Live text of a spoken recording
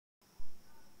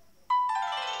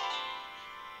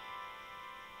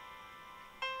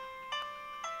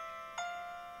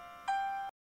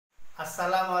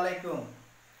আসসালামু আলাইকুম।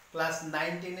 ক্লাস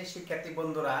 9-10 এর শিক্ষার্থী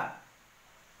বন্ধুরা,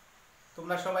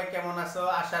 তোমরা সবাই কেমন আছো?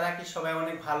 আশা রাখি সবাই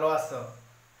অনেক ভালো আছো।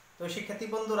 তো শিক্ষার্থী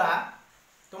বন্ধুরা,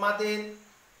 তোমাদের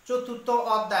চতুর্থ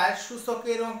অধ্যায়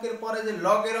সূচকের অঙ্কের পরে যে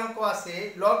লগের অঙ্ক আছে,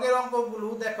 লগের অঙ্কগুলো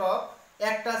দেখো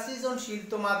একটা সৃজনশীল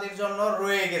তোমাদের জন্য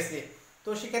রয়ে গেছে। তো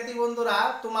শিক্ষার্থী বন্ধুরা,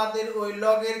 তোমাদের ওই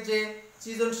লগের যে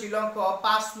সৃজনশীল অঙ্ক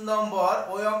 5 নম্বর,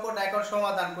 ওই অঙ্কটা এখন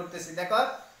সমাধান করতেছি। দেখো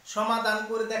সমাধান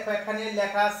করে দেখো, এখানে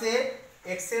লেখা আছে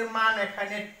x এর মান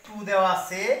এখানে 2 দেওয়া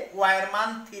আছে, y এর মান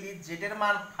 3, z এর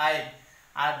মান 5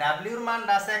 আর w এর মান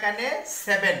আছে এখানে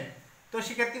 7। তো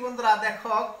শিক্ষার্থী বন্ধুরা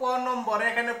দেখো ক নম্বরে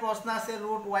এখানে প্রশ্ন আছে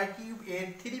 √y³ এর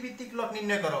 3 ভিত্তিক লগ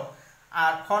নির্ণয় করো।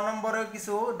 আর খ নম্বরে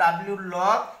কিছু w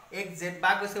লগ xz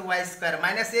ভাগ হচ্ছে y²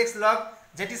 - x লগ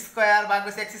z² ভাগ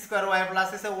হচ্ছে x² y প্লাস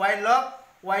আছে y log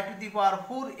y⁴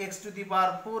 x⁴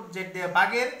 z দিয়ে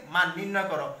ভাগের মান নির্ণয়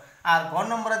করো। আর ঘ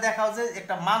নম্বরে দেখাও যে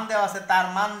একটা মান দেওয়া আছে, তার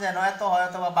মান যেন এত হয়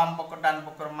অথবা বাম পক্ষ ডান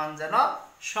পক্ষের মান যেন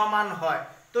সমান হয়।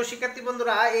 তো শিক্ষার্থী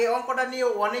বন্ধুরা, এই অঙ্কটা নিয়ে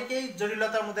অনেকেই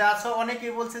জটিলতার মধ্যে আছো,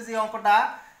 অনেকেই বলছে যে অঙ্কটা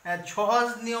সহজ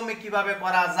নিয়মে কিভাবে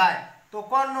করা যায়। তো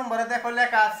ক নম্বরে দেখো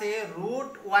লেখা আছে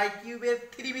 √y³ এর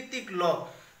 3 ভিত্তিক লগ।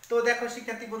 তো দেখো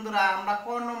শিক্ষার্থী বন্ধুরা, আমরা ক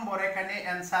নম্বর এখানে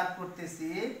অ্যানসার করতেছি।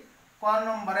 ক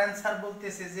নম্বর অ্যানসার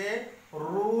বলতেছে যে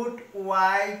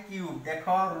 √y³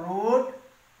 দেখো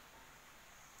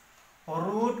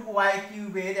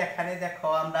 √y³ এর এখানে দেখো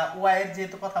আমরা y এর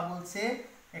যেহেতু কথা বলছে,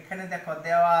 এখানে দেখো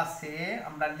দেওয়া আছে,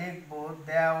 আমরা লিখব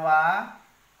দেওয়া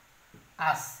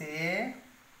আছে,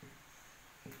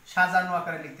 সাজানো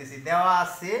আকারে লিখতেছি। দেওয়া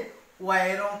আছে y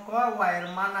এর অঙ্ক, y এর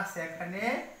মান আছে এখানে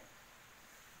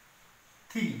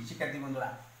 3। শিক্ষার্থী বন্ধুরা,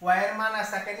 y এর মান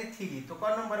আছে এখানে 3। তো ক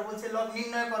নম্বরে বলছে লগ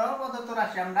নির্ণয় করো প্রদত্ত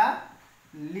রাশি। আমরা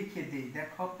লিখে দিই।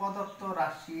 দেখো প্রদত্ত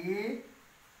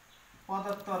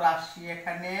রাশি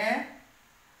এখানে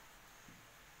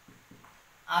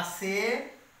আছে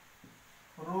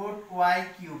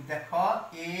 √y³ দেখো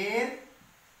এর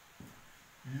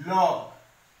লগ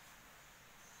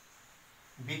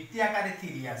ভিত্তি আকারে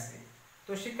 3 আছে।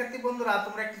 তো শিক্ষার্থী বন্ধুরা,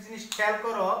 তোমরা একটা জিনিস খেয়াল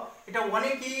করো, এটা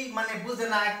অনেকেই বুঝে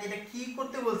না এটা কি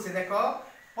করতে বলছে। দেখো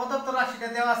প্রদত্ত রাশিটা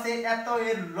দেওয়া আছে এত,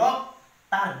 এর লগ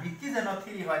তার ভিত্তি যেন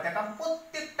 3 হয়। দেখো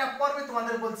প্রত্যেকটা পর্বে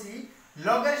তোমাদের বলছি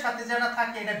লগের সাথে যেটা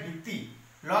থাকে এটা ভিত্তি,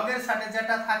 লগের সাথে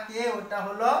যেটা থাকে ওটা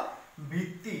হলো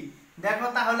ভিত্তি। দেখো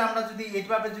তাহলে আমরা যদি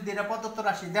এইভাবে যদি এটা প্রদত্ত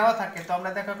রাশি দেওয়া থাকে, তো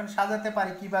আমরা দেখো এখানে সাজাতে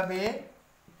পারি কিভাবে।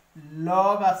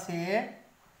 লগ আছে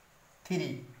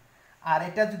 3 আর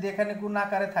এটা যদি এখানে গুণ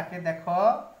আকারে থাকে, দেখো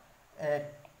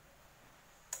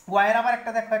y এর আবার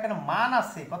একটা দেখো এখানে মান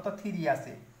আছে কত, 3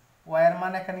 আছে। y এর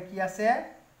মান এখানে কি আছে,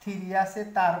 3 আছে।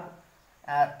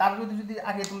 তার যদি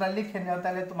আগে তোমরা লিখে নাও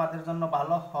তাহলে তোমাদের জন্য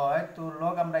ভালো হয়। তো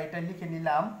লগ আমরা এটা লিখে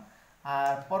নিলাম,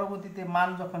 আর পরবর্তীতে মান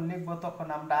যখন লিখবো তখন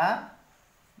আমরা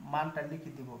মানটা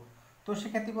লিখে দিব। তো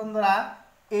শিক্ষার্থী বন্ধুরা,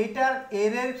 এইটার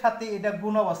এর সাথে এটা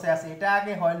গুণ অবস্থায় আছে, এটা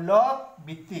আগে হয় লগ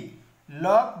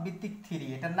ভিত্তিক 3,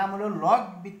 এটার নাম হলো লগ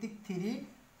ভিত্তিক 3,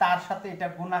 তার সাথে এটা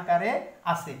গুণ আকারে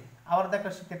আছে। আবার দেখো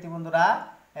শিক্ষার্থী বন্ধুরা,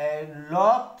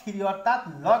 লগ 3 অর্থাৎ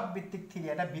লগ ভিত্তিক 3,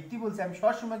 এটা ভিত্তি বলছি আমি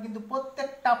সবসময়, কিন্তু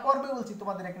প্রত্যেকটা পর্বে বলছি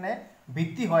তোমাদের এখানে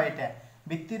ভিত্তি হয়। এটা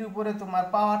ভিত্তির উপরে তোমার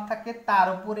পাওয়ার থাকে, তার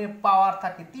উপরে পাওয়ার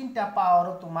থাকে, 3টা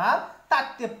পাওয়ারও তোমার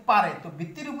থাকতে পারে। তো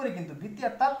ভিত্তির উপরে কিন্তু ভিত্তি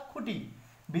অর্থাৎ খুঁটি,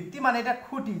 ভিত্তি মানে এটা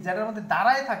খুঁটি যেটার মধ্যে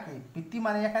দাঁড়ায় থাকে, ভিত্তি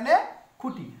মানে এখানে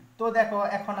খুঁটি। তো দেখো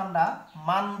এখন আমরা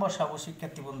মান বসাবো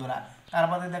শিক্ষার্থী বন্ধুরা,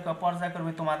 তারপরে দেখো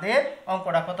পর্যায়ক্রমে তোমাদের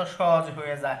অঙ্কটা কত সহজ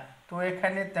হয়ে যায়। তো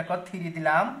এখানে দেখো 3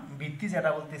 দিলাম, ভিত্তি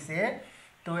যেটা বলতেছে।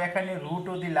 তো এখানে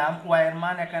 √ও দিলাম, y এর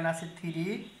মান এখানে আছে 3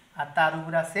 আর তার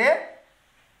উপরে আছে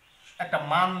একটা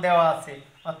মান দেওয়া আছে,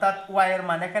 অর্থাৎ y এর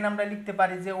মান এখানে আমরা লিখতে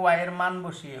পারি যে y এর মান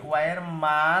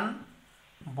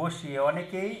বসিয়ে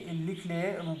অনেকেই লিখলে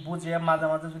বুঝে, মাঝে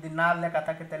মাঝে যদি না লেখা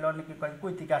থাকে তাহলে অনেকে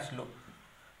কই থেকে আসলো,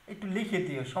 একটু লিখে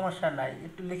দিও, সমস্যা নাই,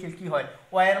 একটু লিখে কি হয়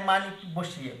y এর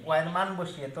মান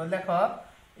বসিয়ে। তো দেখো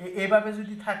এইভাবে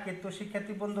যদি থাকে, তো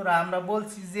শিক্ষার্থী বন্ধুরা আমরা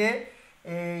বলছি যে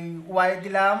এই y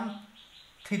দিলাম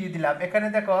 3 দিলাম, এখানে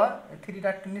দেখো 3টা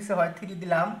একটু নিচে হয়, 3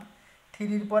 দিলাম,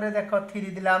 3-র পরে দেখো 3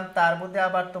 দিলাম, তার মধ্যে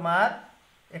আবার তোমার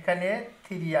এখানে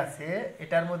 3 আছে,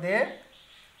 এটার মধ্যে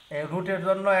রুটের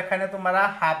জন্য এখানে তোমরা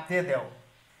হাফ দিয়ে দাও।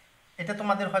 এটা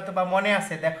তোমাদের হয়তো বা মনে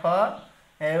আছে, দেখো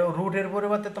রুটের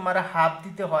পরিবর্তে তোমার হাফ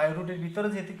দিতে হয়, রুটের ভিতরে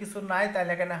যেহেতু কিছু নাই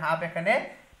তাহলে এখানে হাফ এখানে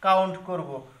কাউন্ট করব।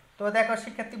 তো দেখো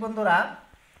শিক্ষার্থী বন্ধুরা,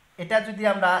 এটা যদি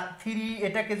আমরা 3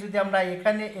 এটাকে যদি আমরা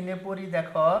এখানে এনে পড়ি,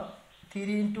 দেখো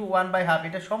 3 × 1/2,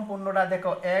 এটা সম্পূর্ণটা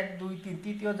দেখো 1 2 3,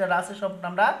 তৃতীয় যারা আছে সব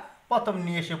আমরা প্রথম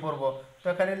নিয়ে এসে পড়বো। তো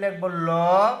এখানে লিখবো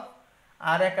লগ,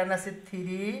 আর এখানে আছে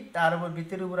 3, তার উপর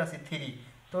ভিতরের উপর আছে 3।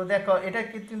 তো দেখো এটা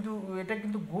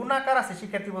কিন্তু গুণ আকার আছে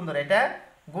শিক্ষার্থী বন্ধুরা, এটা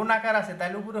গুণ আকার আছে,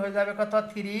 তাহলে উপরে হয়ে যাবে কত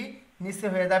 3, নিচে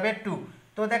হয়ে যাবে 2।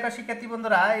 তো দেখো শিক্ষার্থী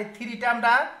বন্ধুরা এই 3টা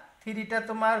আমরা 3টা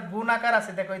তোমার গুণ আকার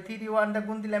আছে, দেখো এই 3 1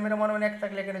 গুণ দিলে আমরা মনে মনে 1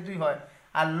 থাকলে এখানে 2 হয়।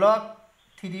 আর লগ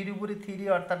 3 এর উপরে 3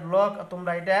 অর্থাৎ লগ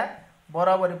তোমরা এটা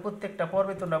বরাবরই প্রত্যেকটা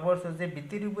পর্বে তোমরা বলছো যে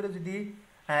ভিত্তির উপরে যদি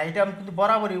এটা আমি কিন্তু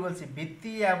বরাবরই বলছি,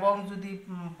 ভিত্তি এবং যদি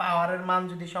পাওয়ারের মান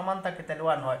যদি সমান থাকে তাহলে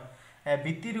 1 হয়।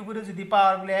 ভিত্তির উপরে যদি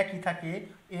পাওয়ারগুলো একই থাকে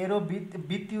এরও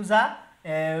ভিত্তিও যা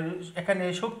এখানে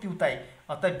শক্তিও তাই,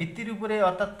 অর্থাৎ ভিত্তির উপরে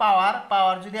অর্থাৎ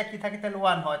পাওয়ার যদি একই থাকে তাহলে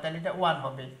 1 হয়, তাহলে এটা 1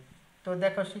 হবে। তো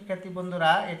দেখো শিক্ষার্থী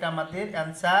বন্ধুরা এটা আমাদের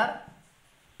অ্যান্সার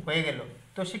হয়ে গেল।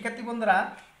 তো শিক্ষার্থী বন্ধুরা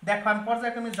দেখো আমি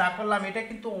পর্যায়ক্রমে যা করলাম এটা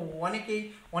কিন্তু অনেকেই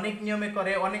অনেক নিয়মে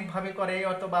করে, অনেকভাবে করে,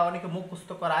 অথবা অনেকে মুখস্থ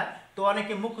করায়। তো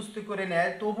অনেকে মুখস্থ করে নেয়,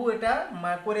 তবু এটা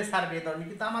করে ছাড়বে এ ধরনের।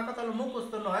 কিন্তু আমার কথা হলো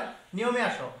মুখস্থ নয়, নিয়মে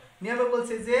আসো। নিয়মে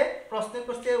বলছে যে প্রশ্ন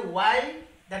করছে ওয়াই,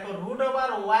 দেখো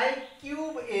 √/y³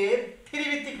 এর 3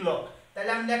 ভিত্তিক লগ।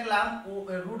 তাহলে আমি লিখলাম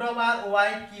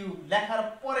 √/y³ লেখার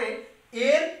পরে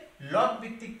এর লগ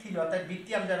ভিত্তিক 3, অর্থাৎ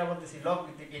ভিত্তি আমি যারা বলতেছি লগ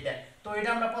ভিত্তিক এটা। তো এটা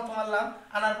আমরা প্রথম আনলাম,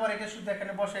 আনার পরে এটা শুধু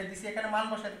এখানে বসাই দিছি, এখানে মান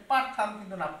বসাইতে পারতাম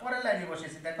কিন্তু না, পরের লাইনে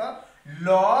বসাইছি। দেখো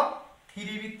লগ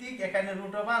 3 ভিত্তিক, এখানে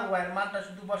 √/y এর মানটা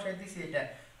শুধু বসাই দিছি এটা।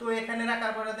 তো এখানে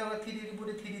রাখার পরে দেখো 3 এর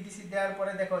উপরে 3 দিছি, দেওয়ার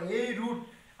পরে দেখো এই রুট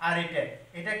আর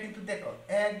এটা কিন্তু দেখো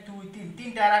 1 2 3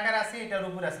 তিনটা আকার আছে, এটার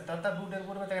উপরে আছে, অর্থাৎ রুটের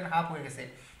উপরে এখানে হাফ হয়ে গেছে।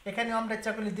 এখানে আমরা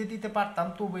ইচ্ছা করলে দিয়ে দিতে পারতাম,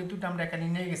 তবু এই দুটো আমরা এখানে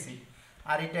নিয়ে গেছি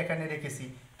আর এটা এখানে রেখেছি।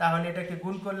 তাহলে এটাকে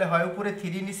গুণ করলে হয় উপরে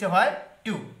 3 নিচে হয়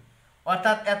 2,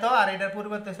 অর্থাৎ এত। আর এটার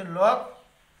পরিবর্তে হচ্ছে লগ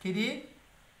 3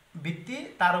 ভিত্তি,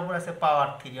 তার উপর আছে পাওয়ার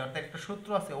 3, অর্থাৎ একটা সূত্র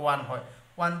আছে 1 হয়।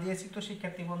 1 দিয়েছি। তো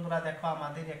শিক্ষার্থী বন্ধুরা দেখো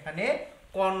আমাদের এখানে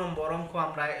ক নম্বর অঙ্ক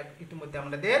আমরা ইতিমধ্যে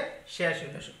আমাদের শেষ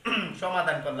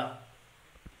সমাধান করলাম।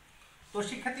 তো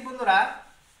শিক্ষার্থী বন্ধুরা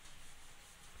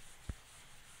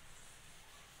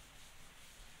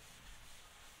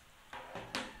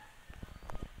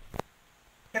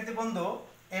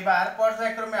এবার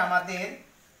পর্যায়ক্রমে আমাদের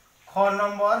খ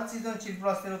নম্বর সৃজনশীল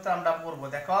প্রশ্নের উত্তর আমরা পড়ব।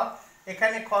 দেখো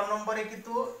এখানে খ নম্বরে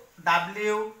কিন্তু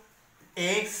W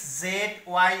X Z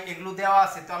Y এগুলো দেওয়া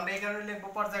আছে, তো আমরা এখানে লিখবো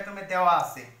পর্যায়ক্রমে দেওয়া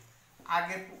আছে।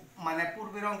 আগে মানে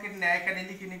পূর্বের অঙ্কের ন্যায় এখানে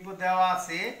লিখে নিব দেওয়া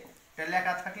আছে, এটা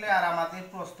লেখা থাকলে আর আমাদের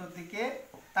প্রশ্নের দিকে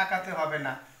তাকাতে হবে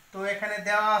না। তো এখানে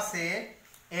দেওয়া আছে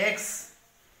x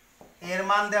এর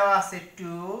মান দেওয়া আছে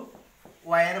 2,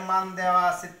 y এর মান দেওয়া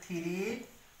আছে 3,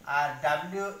 আর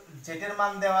z এর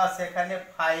মান দেওয়া আছে এখানে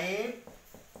 5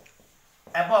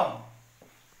 এবং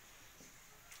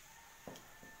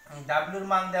w এর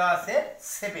মান দেওয়া আছে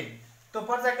 7। তো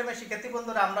পর্যায়ক্রমে শিক্ষার্থী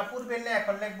বন্ধুরা আমরা পূর্বে নিয়ে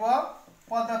এখন লিখব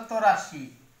প্রদত্ত রাশি।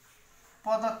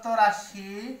 প্রদত্ত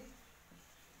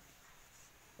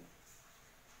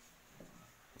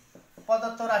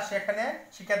রাশি এখানে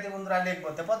শিক্ষার্থী বন্ধুরা লিখবো।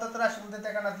 তো প্রদত্ত রাশির মধ্যে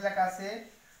এখানে লেখা আছে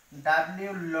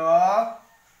w log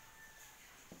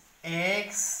x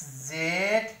z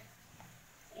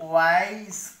y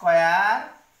square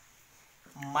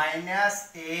minus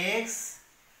x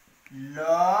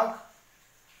log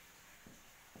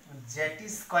z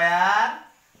square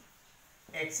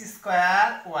x square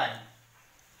y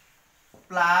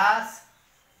plus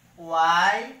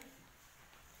y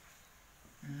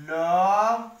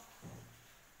log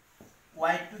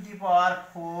y to the power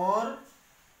 4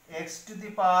 x to the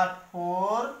power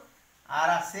 4 আর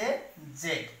আছে z।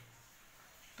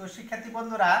 তো শিক্ষার্থী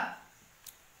বন্ধুরা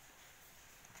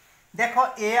দেখো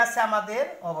এ আছে আমাদের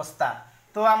অবস্থা।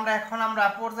 তো আমরা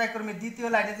পর্যায়ক্রমে দ্বিতীয়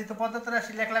লাইনে যেহেতু প্রদত্ত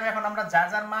রাশি লিখলাম, এখন আমরা যার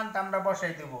যার মানটা আমরা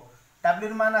বসাই দেব। w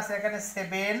এর মান আছে এখানে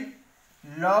 7,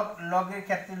 log এর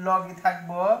ক্ষেত্রে লগই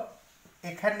থাকবো।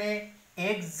 এখানে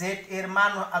x z এর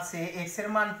মান আছে, x এর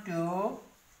মান 2,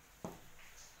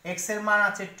 x এর মান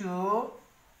আছে 2,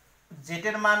 z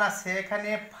এর মান আছে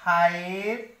এখানে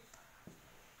 5,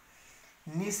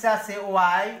 নিচে আছে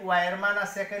y এর মান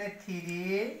আছে এখানে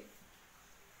 3,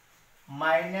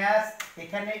 মাইনাস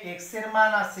এখানে x এর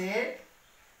মান আছে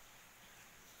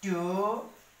 2,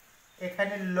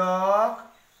 এখানে log,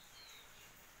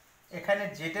 এখানে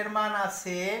z এর মান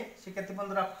আছে শিক্ষার্থী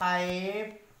বন্ধুরা 5,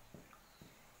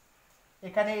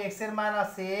 এখানে x এর মান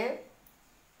আছে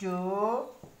 2,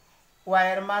 y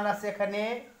এর মান আছে এখানে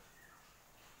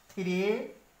 3,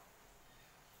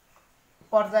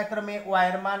 পর্যায়ক্রমে y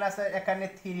এর মান আছে এখানে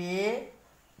 3,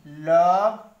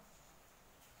 log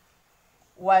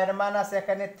y এর মান আছে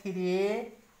এখানে 3,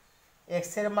 x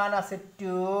এর মান আছে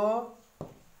 2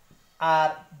 আর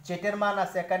z এর মান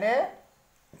আছে এখানে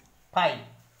 5।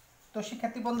 তো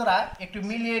শিক্ষার্থী বন্ধুরা একটু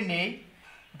মিলিয়ে নেই।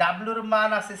 w এর মান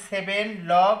আছে 7,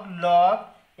 log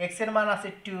x এর মান আছে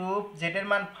 2, z এর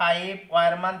মান 5, y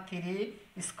এর মান 3,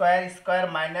 স্কয়ার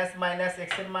মাইনাস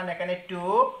x এর মান এখানে 2,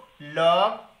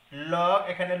 log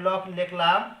এখানে log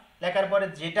লিখলাম লেখার পরে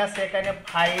যেটা আছে এখানে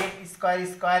 5 স্কয়ার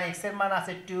স্কয়ার x এর মান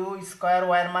আছে 2 স্কয়ার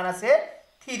y এর মান আছে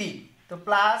 3 তো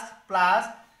প্লাস প্লাস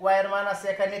y এর মান আছে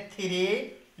এখানে 3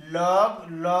 লগ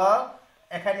লগ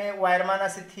এখানে y এর মান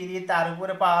আছে 3 তার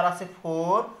উপরে পাওয়ার আছে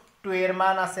 4 2 এর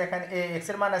মান আছে এখানে x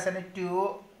এর মান আছে এখানে 2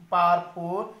 পাওয়ার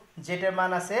 4 z এর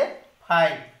মান আছে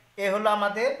 5 এই হলো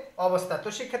আমাদের অবস্থা। তো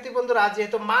শিক্ষার্থী বন্ধুরা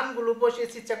যেহেতু মানগুলো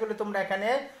বসিয়েছি ইচ্ছা করলে তোমরা এখানে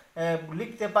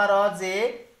লিখতে পারো যে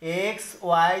x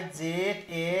y z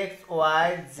x y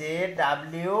z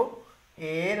w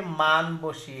এর মান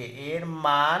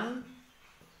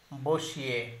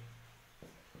বসিয়ে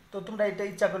তো তোমরা এটা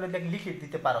ইচ্ছা করলে লিখে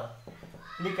দিতে পারো।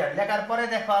 লেখার পরে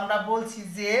দেখো আমরা বলছি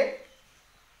যে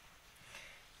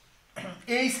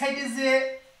এই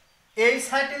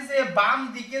সাইডে যে বাম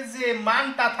দিকে যে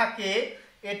মানটা থাকে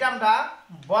এটা আমরা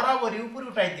বরাবরই উপরে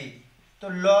উঠাই দিই। তো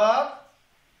লগ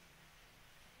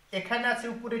এখানে আছে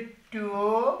উপরে 2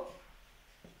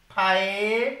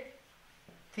 5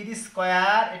 3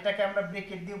 স্কয়ার এটাকে আমরা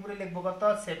ব্র্যাকেট দিয়ে উপরে লিখব কত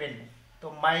 7 তো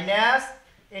মাইনাস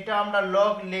এটা আমরা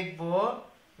লগ লিখব।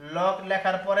 লগ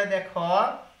লেখার পরে দেখো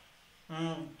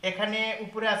এখানে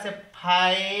উপরে আছে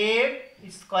 5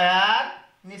 স্কয়ার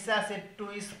নিচে আছে 2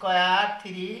 স্কয়ার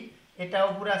 3 এটা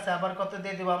উপরে আছে আবার কত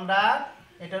দিয়ে দেব আমরা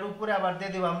এটার উপরে আবার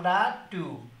দিয়ে দেব আমরা 2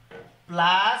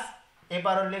 প্লাস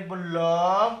এবারও লিখব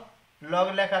লগ লগ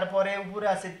লেখার পরে উপরে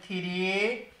আছে 3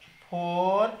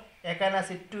 4 এখানে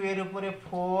আছে 2 এর উপরে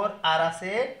 4 আর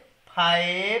আছে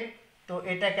 5 তো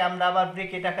এটাকে আমরা আবার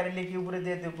ব্র্যাকেট আকারে লিখে উপরে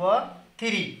দিয়ে দেব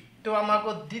 3। তো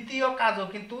আমাকে দ্বিতীয় কাজও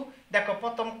কিন্তু দেখো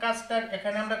প্রথম কাজটা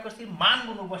এখানে আমরা করছি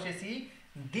মানগুলো বসেছি,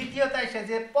 দ্বিতীয়টা এসে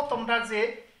যে প্রথমটা যে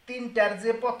তিনটার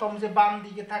যে প্রথম যে বাম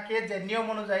দিকে থাকে যে নিয়ম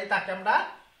অনুযায়ী তাকে আমরা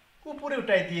উপরে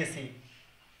উঠাই দিয়েছি।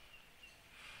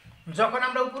 যখন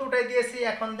আমরা উপরে উঠাই দিয়েছি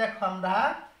এখন দেখো আমরা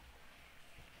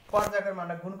পর্যায়ক্রমে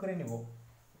মানটা গুণ করে নিব।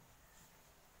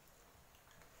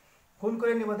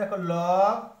 দেখো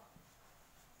লগ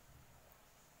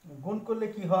গুণ করলে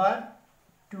কি হয়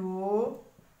 2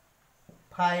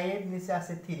 5 নিচে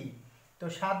আছে 3 তো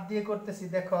 7 দিয়ে করতেছি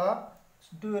দেখো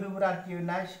 2 এর উপরে আর কেউ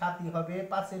নাই 7ই হবে,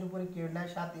 5 এর উপরে কেউ নাই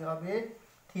 7ই হবে,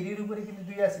 3 এর উপরে কিন্তু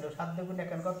 2 আছিল 7 দিয়ে গুণ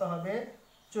এখন কত হবে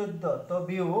 14 তো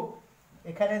বিয়োগ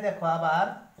এখানে দেখো আবার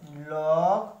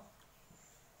লগ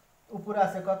উপরে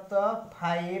আছে কত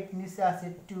 5 নিচে আছে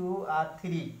 2 আর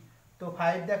 3 তো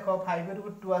 5 দেখো 5 এর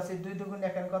উপর 2 আছে 2 দুগুণ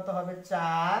এখানে কত হবে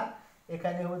 4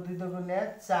 এখানে হবে 2 দুগুণে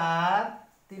 4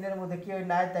 3 এর মধ্যে কেউ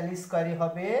নাই তাহলে স্কয়ারই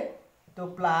হবে। তো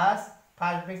প্লাস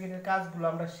ফার্স্ট ব্র্যাকেটের কাজগুলো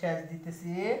আমরা শেষ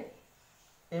দিতেছি।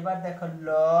 এবার দেখো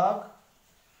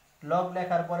লগ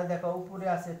লেখার পরে দেখো উপরে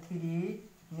আছে 3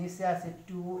 নিচে আছে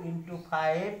 2 *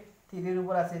 5 3 এর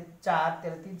উপর আছে 4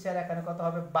 তাহলে 3 4 এখানে কত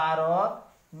হবে 12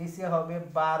 নিচে হবে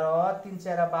 12 3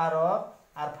 4 12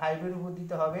 আর 5 এর উপর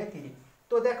দিতে হবে 3।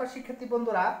 তো দেখো শিক্ষার্থী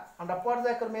বন্ধুরা আমরা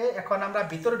পর্যায়ক্রমে এখন আমরা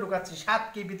ভিতরে ঢুকাচ্ছি 7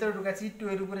 কে ভিতরে ঢুকাচ্ছি 2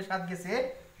 এর উপরে 7 গেছে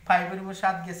 5 এর উপরে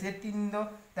 7 গেছে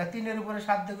 3 এর উপরে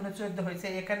 7 দুগুণে 14 হয়েছে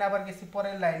এখানে আবার গেছি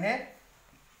পরের লাইনে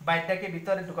 22টাকে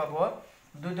ভিতরে ঢুকাবো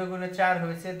 2 দুগুণে 4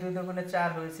 হয়েছে 2 দুগুণে 4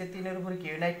 হয়েছে 3 এর উপরে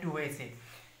কেউ নাই 2 হয়েছে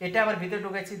এটা আবার ভিতরে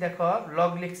ঢুকাইছি দেখো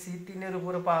লগ লিখছি 3 এর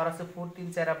উপরে পাওয়ার আছে 4 3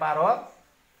 4 12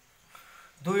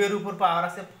 2 এর উপর পাওয়ার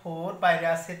আছে 4 বাইরে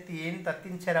আছে 3 তা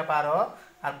 3 4 12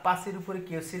 আর 5 এর উপরে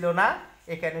কেউ ছিল না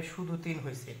এখানে শুধু 3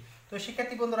 হয়েছে। তো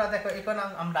শিক্ষার্থী বন্ধুরা দেখো এখন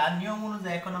আমরা নিয়ম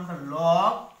অনুযায়ী এখন আমরা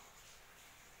লগ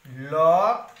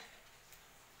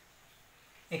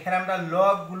এখানে আমরা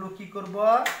লগ গুলো কি করব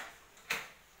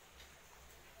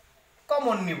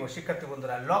কমন নিব। শিক্ষার্থী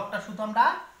বন্ধুরা লগটা শুধু আমরা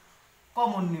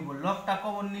কমন নিব। লগটা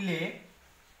কমন নিলে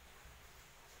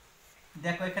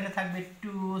দেখো এখানে থাকবে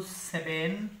 2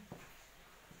 7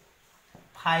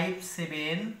 5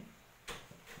 7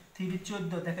 3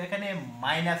 14 দেখো এখানে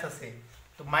মাইনাস আছে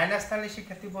তো মাইনাস থাকলে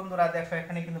শিক্ষার্থী বন্ধুরা দেখো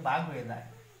এখানে কিন্তু ভাগ হয়ে যায়,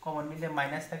 কমন নিলে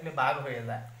মাইনাস থাকলে ভাগ হয়ে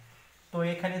যায়। তো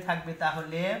এখানে থাকবে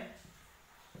তাহলে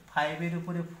 5 এর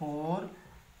উপরে 4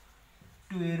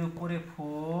 2 এর উপরে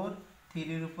 4 3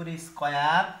 এর উপরে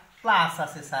স্কয়ার প্লাস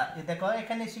আছে স্যার এই দেখো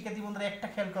এখানে শিক্ষার্থী বন্ধুরা একটা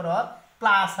খেয়াল করো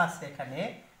প্লাস আছে এখানে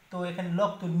তো এখানে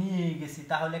লগ তো নিয়ে গেছি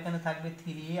তাহলে এখানে থাকবে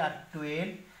 3 আর 12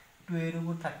 2 এর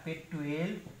উপর থাকবে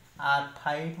 12 আর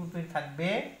 5 উপরে থাকবে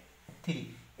 3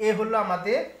 এই হলো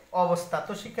আমাদের অবস্থা।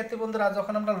 তো শিক্ষার্থী বন্ধুরা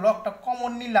যখন আমরা লগটা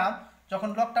কমন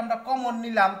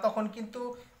নিলাম তখন কিন্তু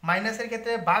মাইনাসের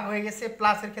ক্ষেত্রে ভাগ হয়ে গেছে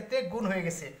প্লাসের ক্ষেত্রে গুণ হয়ে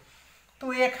গেছে। তো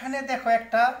এখানে দেখো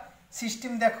একটা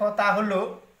সিস্টেম দেখো তা হলো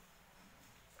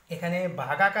এখানে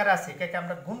ভাগাকার আছে এটাকে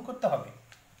আমরা গুণ করতে হবে।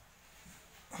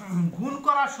 গুণ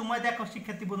করার সময় দেখো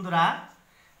শিক্ষার্থী বন্ধুরা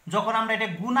যখন আমরা এটা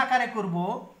গুণ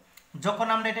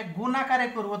আকারে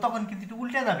করব তখন কিন্তু এটা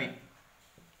উল্টে যাবে।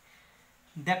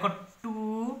 দেখো 2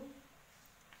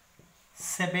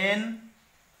 7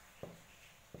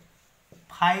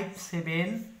 5 7,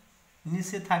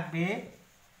 নিচে থাকবে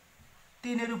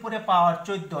 3 এর উপরে পাওয়ার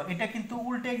 14। এটা কিন্তু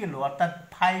উল্টে গেল, অর্থাৎ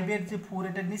 5 এর যে 4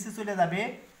 এটা নিচে চলে যাবে,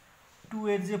 2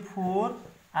 এর যে 4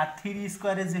 আর 3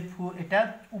 স্কোয়ারের যে 4 এটা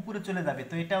উপরে চলে যাবে।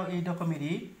 তো এটাও এই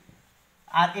রকমেরই।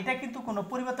 আর এটা কিন্তু কোনো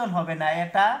পরিবর্তন হবে না,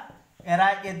 এটা এরা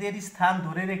এদের স্থান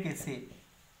ধরে রেখেছে,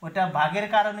 ওটা ভাগের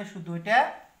কারণে শুধু এটা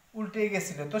উল্টে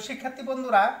গেছিল। তো শিক্ষার্থী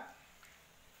বন্ধুরা,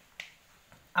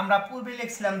 আমরা পূর্বে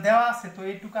লিখছিলাম দেওয়া আছে, তো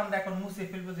এইটুকু আমরা এখন মুছে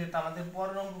ফেলবো, যেহেতু আমাদের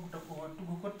পরের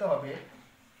অঙ্কটুকু করতে হবে।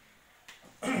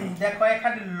 দেখো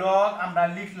এখানে লগ আমরা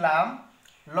লিখলাম,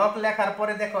 লগ লেখার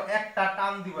পরে দেখো একটা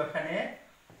টান দিব এখানে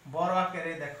বড়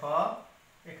আকারে। দেখো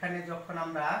এখানে যখন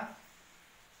আমরা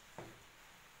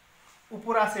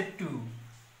উপর আছে 2,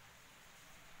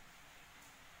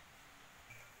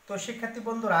 তো শিক্ষার্থী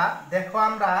বন্ধুরা দেখো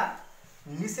আমরা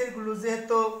নিচের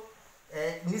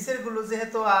গুলো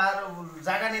যেহেতু আর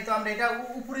জায়গা নেই, তো আমরা এটা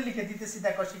উপরে লিখে দিতেছি।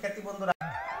 দেখো শিক্ষার্থী বন্ধুরা,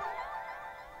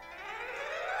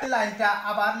 লাইনটা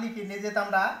আবার লিখে নিয়ে যেতে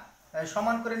আমরা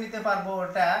সমান করে নিতে পারবো,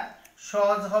 ওটা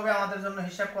সহজ হবে আমাদের জন্য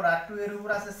হিসাব করা। 2 এর উপর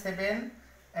আছে 7,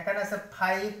 এখানে আছে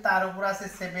 5, তার উপর আছে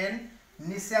 7,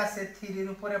 নিচে আছে 3 এর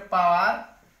উপরে পাওয়ার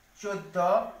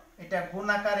 14, এটা গুণ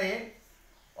আকারে,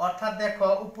 অর্থাৎ দেখো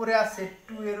উপরে আছে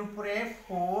 2 এর উপরে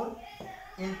 4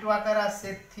 ইন্টু আকারে আছে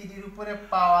 3 এর উপরে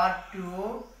পাওয়ার 2,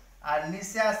 আর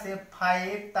নিচে আছে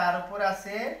 5, তার উপরে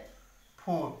আছে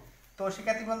 4। তো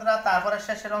শিক্ষার্থী বন্ধুরা তারপরে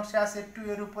শেষের অংশে আছে 2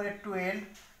 এর উপরে 12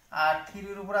 আর 3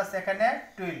 এর উপর আছে এখানে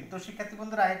 12। তো শিক্ষার্থী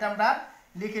বন্ধুরা এটা আমরা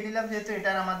লিখে নিলাম, যেহেতু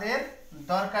এটার আমাদের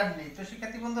দরকার নেই। তো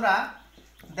শিক্ষার্থী বন্ধুরা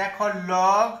দেখো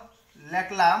লগ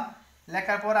লিখলাম,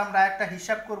 লেখার পর আমরা একটা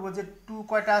হিসাব করব যে 2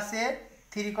 কয়টা আছে,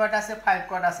 3 কয়টা আছে, 5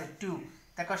 কয়টা আছে। 2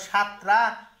 দেখো 7টা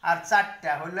আর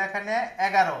 4টা হলো এখানে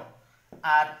 11,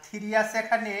 আর 3 আছে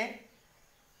এখানে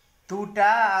 2টা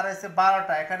আর আছে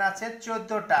 12টা, এখানে আছে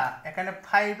 14টা। এখানে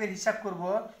 5 এর হিসাব করব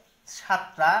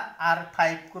 7টা আর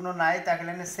 5 কোনো নাই,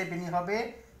 তাহলে 7ই হবে।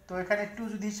 তো এখানে 2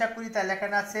 যদি হিসাব করি তাহলে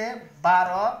এখানে আছে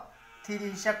 12, 3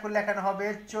 হিসাব করলে এখানে হবে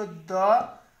 14,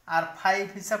 আর 5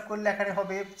 হিসাব করলে এখানে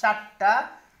হবে 4টা,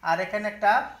 আর এখানে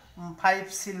একটা 5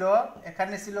 ছিল,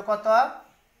 এখানে ছিল কত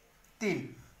 3।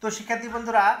 তো শিক্ষার্থী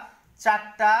বন্ধুরা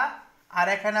 4টা আর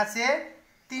এখানে আছে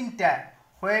 3টা,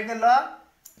 হয়ে গেল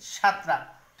 7টা।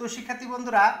 তো শিক্ষার্থী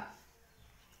বন্ধুরা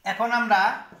এখন আমরা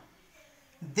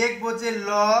দেখব যে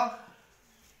লগ,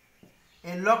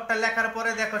 এই লগটা লেখার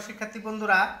পরে দেখো শিক্ষার্থী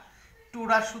বন্ধুরা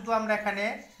 2টা শুধু আমরা এখানে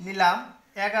নিলাম,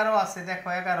 11 আছে, দেখো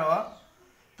 11।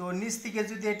 তো নিচ থেকে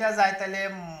যদি এটা যায় তাহলে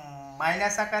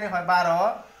মাইনাস আকারে হয় 12,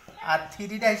 আর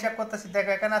 3টা হিসাব করতেছি,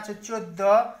 দেখো এখানে আছে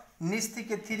 14, নিচ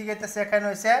থেকে 3 গেতেছে, এখানে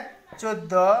হয়েছে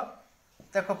 14।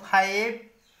 দেখো 5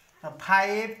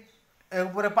 এর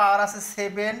উপরে পাওয়ার আছে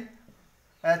 7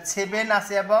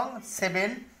 আছে এবং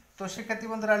 7। তো শিক্ষার্থী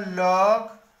বন্ধুরা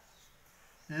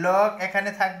লগ এখানে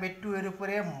থাকবে 2 এর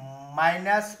উপরে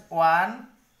 -1,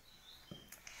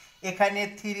 এখানে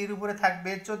 3 এর উপরে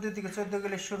থাকবে 14 থেকে 14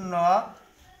 গেলে 0,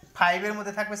 5 এর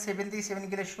মধ্যে থাকবে 7 থেকে 7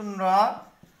 গেলে 0।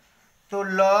 তো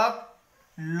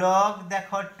লগ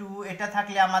দেখো 2 এটা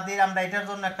থাকলে আমাদের আমরা এটার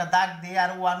জন্য একটা দাগ দিই,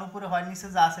 আর 1 উপরে হয়, নিচে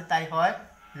যা আছে তাই হয়,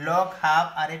 লগ হাফ।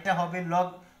 আর এটা হবে লগ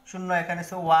 0, এখানে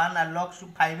আছে 1, আর লগ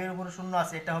 5 এর উপরে 0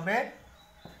 আছে, এটা হবে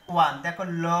 1। দেখো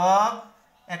লগ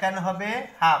এখানে হবে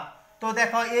হাফ। তো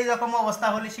দেখো এই রকম অবস্থা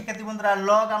হলে শিক্ষার্থী বন্ধুরা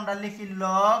লগ আমরা লিখি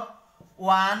লগ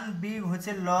 1 বিগ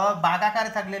হচ্ছে লগ, ভাগ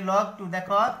আকারে থাকলে লগ 2,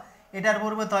 দেখো এটার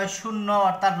পরিবর্তে হয় 0,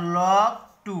 অর্থাৎ লগ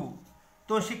 2।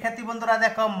 তো শিক্ষার্থী বন্ধুরা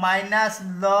দেখো মাইনাস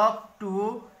লগ 2,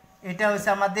 এটা হচ্ছে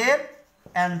আমাদের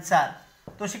অ্যান্সার।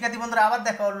 তো শিক্ষার্থী বন্ধুরা আবার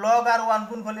দেখো লগ আর 1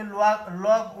 গুণ করলে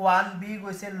লগ 1 বিগ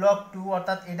হচ্ছে লগ 2,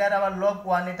 অর্থাৎ এটার আবার লগ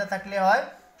 1 এটা থাকলে হয়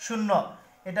 0।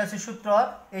 এটা হচ্ছে সূত্র,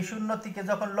 এই 0 থেকে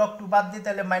যখন লগ 2 বাদ দিই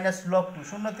তাহলে মাইনাস লগ 2,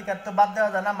 0 থেকে তো বাদ দেওয়া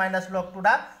যায় না, মাইনাস লগ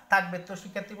 2টা থাকবে। তো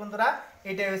শিক্ষার্থী বন্ধুরা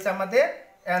এটাই হচ্ছে আমাদের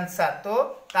অ্যান্সার। তো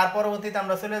তার পরবর্তীতে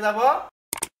আমরা চলে যাব।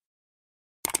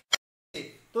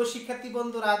 তো শিক্ষার্থী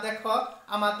বন্ধুরা দেখো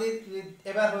আমাদের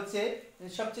এবার হচ্ছে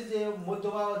সবচেয়ে যে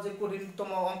মধ্যমা যে কঠিনতম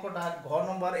অঙ্কটা ঘ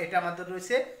নম্বর, এটা আমাদের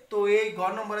রয়েছে। তো এই ঘ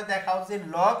নম্বরে দেখাও যে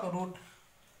log root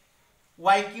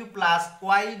y³ plus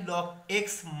y log x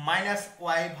minus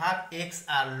y ভাগ x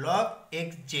আর log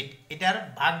xz, এটার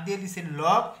ভাগ দিয়ে দিছে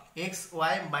log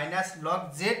xy minus log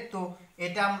z। তো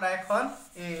এটা আমরা এখন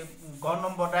ঘ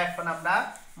নম্বরটা এখন আমরা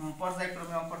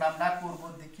পর্যায়ক্রমে অঙ্কটা আমরা করব,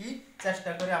 দেখি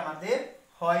চেষ্টা করে আমাদের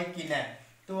হয় কিনা।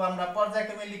 তো আমরা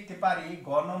পর্যায়ক্রমে লিখতে পারি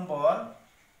ঘ নম্বর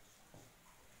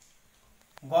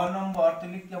তো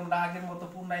লিখতে আমরা আগের মতো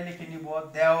পুনরায় লিখে নিব।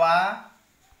 দেওয়া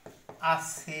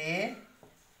আছে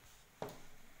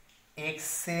x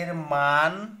এর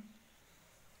মান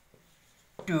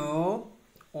 2,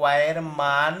 y এর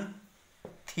মান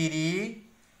 3,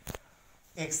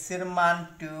 এক্স এর মান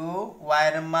 2, ওয়াই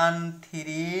এর মান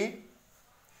 3,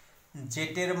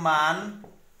 জেড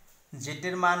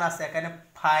এর মান আছে এখানে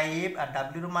 5 আর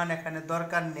ডাব্লিউর মান এখানে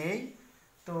দরকার নেই।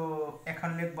 তো এখন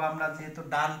লিখবো আমরা, যেহেতু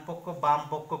ডান পক্ষ বাম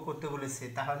পক্ষ করতে বলেছে,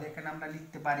 তাহলে এখানে আমরা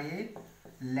লিখতে পারি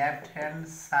লেফট হ্যান্ড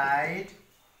সাইড,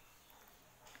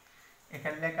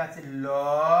 এখানে লেখা আছে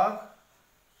log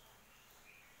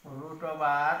root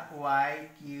over Y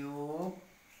cube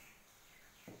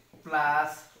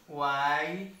plus Y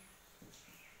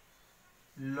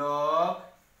log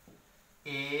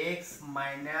x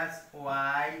minus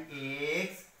Y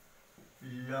x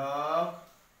log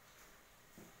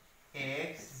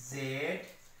x Z,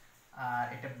 আর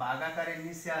এটা ভাগাকারের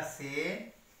নিচে আছে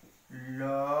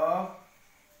log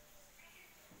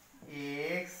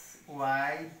x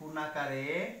Y গুণাকারে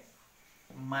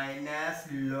minus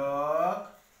log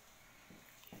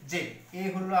Z. এই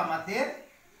হলো আমাদের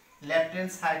লেফট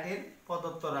হ্যান্ড সাইডের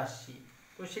প্রদত্ত রাশি।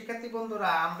 তো শিক্ষার্থী বন্ধুরা,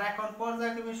 আমরা এখন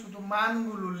পর্যায়ক্রমে শুধু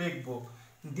মানগুলো লিখব।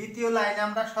 দ্বিতীয় লাইনে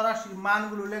আমরা সরাসরি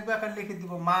মানগুলো লিখবো, এখন লিখে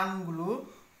দিব মানগুলো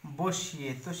বসিয়ে।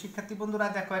 তো শিক্ষার্থী বন্ধুরা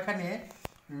দেখো, এখানে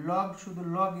লগ শুধু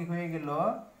লগই হয়ে গেল,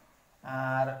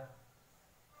 আর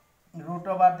রুট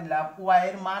ওভার দিলাম, ওয়াই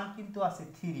এর মান কিন্তু আছে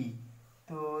 3,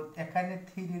 তো এখানে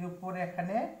 3-এর উপরে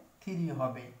এখানে 3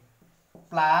 হবে,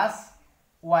 প্লাস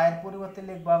ওয়াই এর পরিবর্তে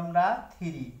লিখবো আমরা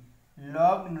 3,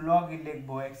 লগ লগই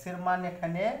লিখবো, এক্স এর মান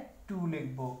এখানে 2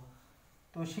 লিখবো।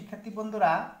 তো শিক্ষার্থী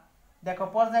বন্ধুরা দেখো,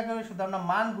 পর্যায়ক্রমে শুধু আমরা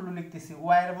মানগুলো লিখতেছি।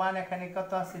 ওয়াই এর মান এখানে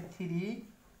কত আছে 3,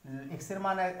 এক্স এর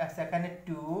মান আছে এখানে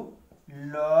 2,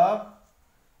 লগ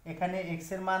এখানে এক্স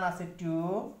এর মান আছে 2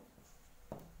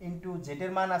 ইন্টু জেড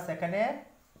এর মান আছে এখানে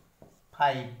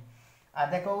 5। আর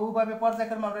দেখো ওইভাবে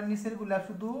পর্যায়ক্রমে আমরা নিচের গুলা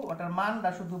শুধু ওটার মানটা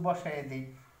শুধু বসাই দিই।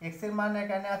 এক্স এর মান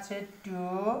এখানে আছে 2,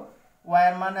 ওয়াই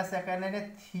এর মান আছে এখানে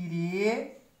 3,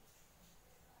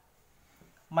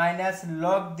 মাইনাস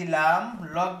লগ দিলাম।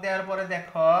 লগ দেওয়ার পরে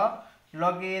দেখো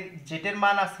লগের জেড এর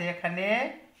মান আছে এখানে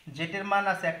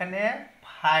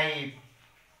 5।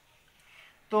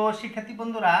 তো শিক্ষার্থী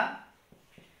বন্ধুরা,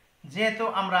 যেহেতু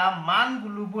আমরা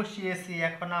মানগুলো বসিয়েছি,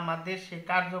 এখন আমাদের সেই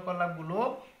কার্যকলাপগুলো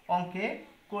অঙ্কে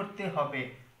করতে হবে।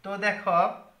 তো দেখো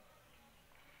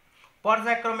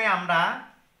পর্যায়ক্রমে আমরা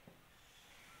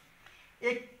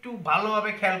একটু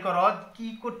ভালোভাবে খেয়াল করো কি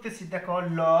করতেছি। দেখো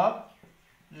লগ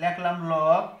লিখলাম,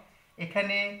 লগ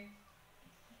এখানে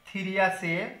 3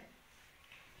 আছে,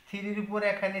 3-এর উপরে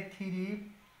এখানে 3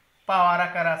 পাওয়ার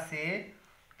আকার আছে,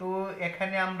 তো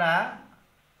এখানে আমরা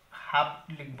হাফ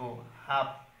লিখবো, হাফ।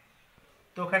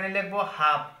 তো ওখানে লিখবো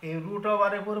হাফ, এই রুট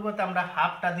ওভারের পরিবর্তে আমরা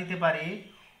হাফটা দিতে পারি।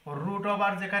 রুট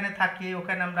ওভার যেখানে থাকে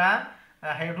ওখানে আমরা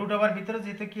রুট ওভার ভিতরে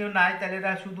যেহেতু কেউ নাই, তাহলে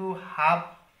এটা শুধু হাফ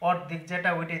অর্ধেক যেটা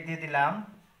ওইটাই দিয়ে দিলাম।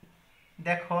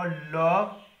 দেখো লগ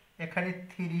এখানে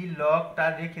 3, লগটা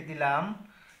রেখে দিলাম,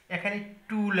 এখানে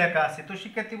 2 লেখা আছে। তো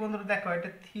শিক্ষার্থী বন্ধুরা দেখো, এটা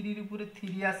 3-এর উপরে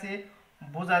 3 আছে,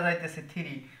 বোঝা যাইতেছে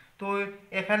 3। তো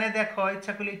এখানে দেখো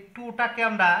ইচ্ছা করলে 2টাকে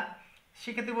আমরা,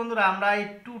 শিক্ষার্থী বন্ধুরা আমরা এই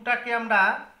 2টাকে আমরা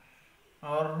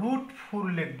রুট 4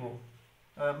 লিখবো,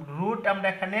 রুট আমরা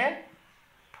এখানে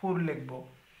 4 লিখবো।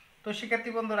 তো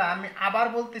শিক্ষার্থী বন্ধুরা আমি আবার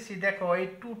বলতেছি, দেখো এই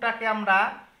 2টাকে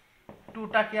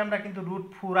আমরা কিন্তু রুট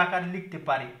 4 আকারে লিখতে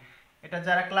পারি। এটা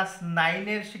যারা ক্লাস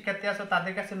 9-এর শিক্ষার্থী আছে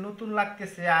তাদের কাছে নতুন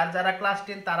লাগতেছে, আর যারা ক্লাস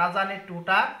 10 তারা জানে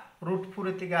 2টা রুট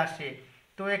 4 থেকে আসে।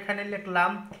 তো এখানে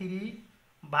লিখলাম 3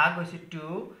 ভাগ হয়েছে 2,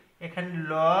 এখানে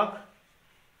লগ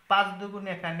 5 দুগুণ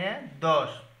এখানে 10।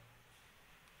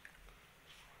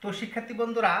 তো শিক্ষার্থী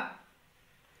বন্ধুরা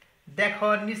দেখো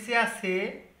নিচে আছে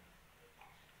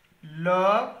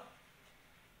লগ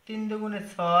 3 দুগুণে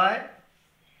 6,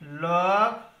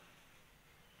 লগ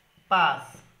 5।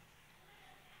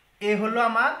 এই হলো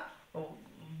আমার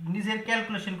নিজের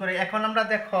ক্যালকুলেশন করে। এখন আমরা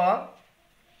দেখো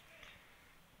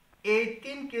এই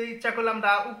 3কে ইচ্ছা করলে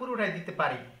আমরা উপরে উঠাই দিতে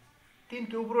পারি।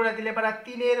 3কে উপরে উঠাই দিলে পারা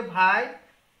 3-এর ভাই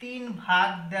 3 ভাগ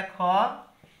দেখো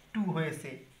 2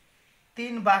 হয়েছে,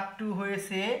 3 ভাগ 2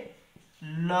 হয়েছে,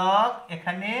 লগ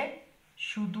এখানে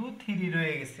শুধু 3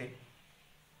 রয়ে গেছে।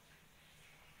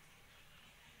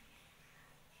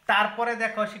 তারপরে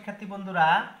দেখো শিক্ষার্থী বন্ধুরা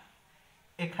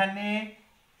এখানে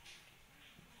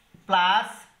প্লাস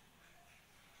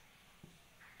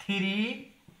 3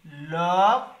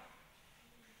 লগ,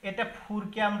 এটা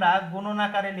 4কে আমরা গুণন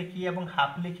আকারে লিখি এবং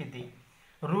হাফ লিখে দিই।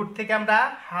 রুট থেকে আমরা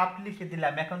হাফ লিখে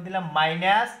দিলাম, এখন দিলাম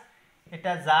মাইনাস,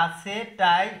 এটা যা আছে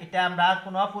তাই, এটা আমরা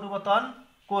কোনো পরিবর্তন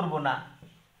করব না,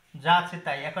 যা আছে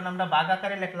তাই। এখন আমরা ভাগ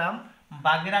আকারে লিখলাম,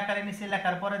 ভাগের আকারে নিচে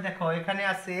লেখার পরে দেখো এখানে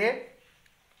আছে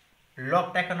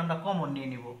লগটা, এখন আমরা কমন নিয়ে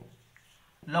নিব।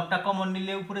 লগটা কমন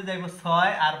নিলে উপরে যাইব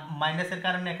 6, আর মাইনাসের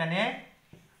কারণে এখানে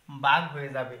ভাগ হয়ে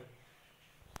যাবে।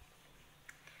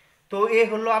 তো এই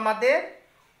হলো আমাদের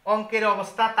অঙ্কের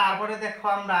অবস্থা। তারপরে দেখো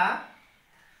আমরা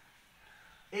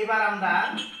এবার আমরা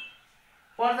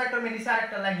পর্যায়ক্রমে নিচে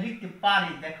আরেকটা লাইন লিখতে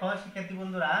পারি। দেখো শিক্ষার্থী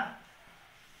বন্ধুরা,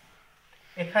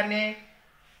 এখানে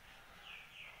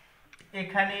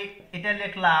এখানে এটা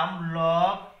লিখলাম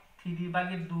লগ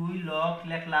 3/2 লগ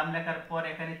লিখলাম, লেখার পর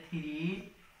এখানে 3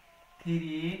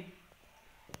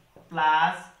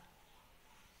 প্লাস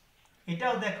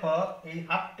এটাও দেখো এই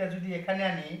হাফটা যদি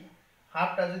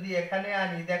এখানে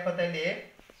আনি দেখো তাহলে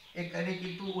এখানে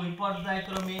কিন্তু ওই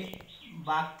পর্যায়ক্রমে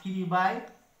ভাগ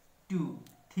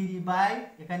 3/2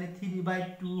 এখানে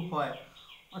 3/2 হয়।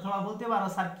 অথবা বলতে পারো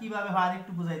স্যার কিভাবে হয় আর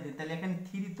একটু বুঝাই দিন। তাহলে এখানে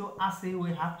 3 তো আছে,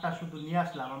 ওই হাফটা শুধু নিয়ে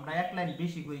আসলাম, আমরা এক লাইন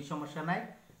বেশি করি, সমস্যা নাই,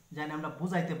 জানি আমরা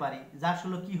বুঝাইতে পারি যা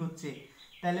আসলে কি হচ্ছে।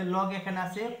 তাহলে লগ এখানে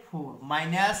আছে 4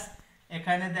 মাইনাস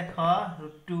এখানে দেখো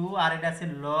 √2 আর এটা আছে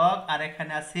লগ আর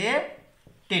এখানে আছে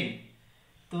 10।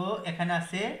 তো এখানে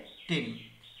আছে 10,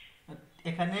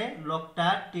 এখানে লগটা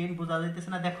 10 বোঝা যাইতেছে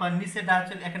না। দেখো নিচেটা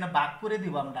হচ্ছে এখানে ভাগ করে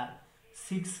দিব আমরা।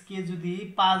 6 কে যদি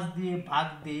 5 দিয়ে ভাগ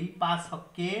দেই, 5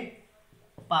 হকে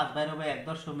 5 বাইরে হবে 1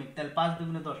 দশমিক, তাহলে 5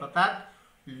 দুগুণে 10 অর্থাৎ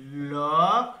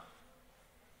লগ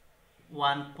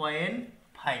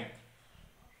 1.5।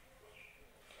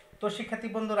 তো শিক্ষার্থী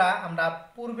বন্ধুরা, আমরা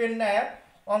পূর্বের ন্যায়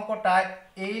অঙ্কটা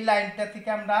এই লাইনটা থেকে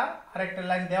আমরা আরেকটা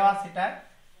লাইন দেওয়া সেটা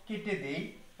কেটে দেই।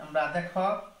 আমরা দেখো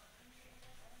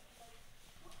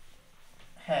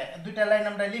হ্যাঁ, দুইটা লাইন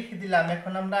আমরা লিখে দিলাম।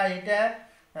 এখন আমরা এটা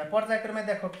পর্যায়ক্রমে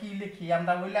দেখো কি লিখি।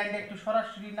 আমরা ওই লাইনটা একটু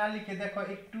সরাসরি না লিখে দেখো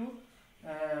একটু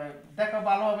দেখো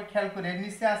ভালোভাবে খেয়াল করে,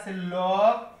 নিচে আছে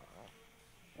লগ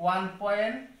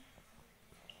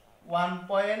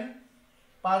 1.5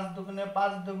 দুগুণে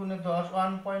 10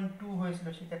 1.2 হয়েছিল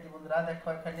শিক্ষার্থী বন্ধুরা। দেখো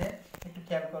এখানে একটু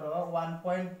খেয়াল করো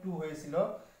 1.2 হয়েছিল,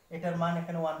 এটার মান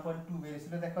এখানে 1.2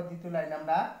 বেরিয়েছিল। দেখো দ্বিতীয় লাইন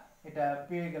আমরা এটা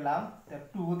পেয়ে গেলাম।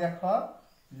 2 দেখো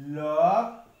লগ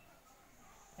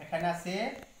এখানে আছে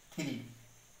 3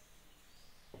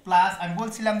 প্লাস আমি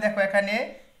বলছিলাম দেখো এখানে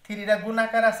 3টা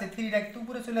গুণাকার আছে, 3টা কিন্তু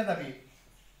উপরে চলে যাবে,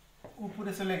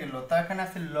 উপরে চলে গেল, তো এখানে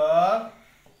আছে লগ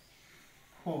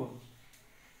 4,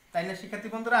 তাই না শিক্ষার্থী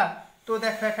বন্ধুরা? তো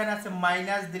দেখো এখানে আছে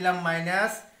মাইনাস দিলাম,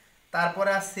 মাইনাস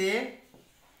তারপরে আছে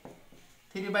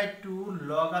 3/2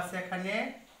 লগ আছে এখানে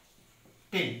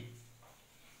 10।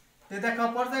 তো দেখো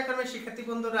পর্যায়ক্রমে শিক্ষার্থী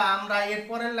বন্ধুরা আমরা এর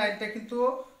পরের লাইনটা কিন্তু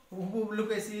হুবহু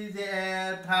লিখেছি যে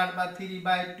থার্ড বা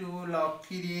 3/2 লগ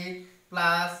 3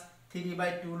 প্লাস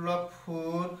 3/2 লগ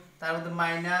 4, তার মধ্যে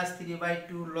মাইনাস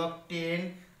 3/2 লগ 10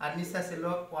 আর নিচে আছে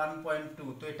লগ 1.2।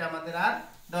 তো এটা আমাদের আর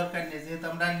দরকার নেই, যেহেতু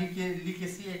আমরা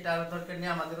লিখেছি এটা আর দরকার নেই,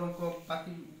 আমাদের অঙ্ক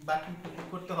বাকি বাকি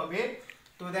করতে হবে।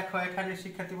 তো দেখো এখানে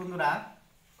শিক্ষার্থী বন্ধুরা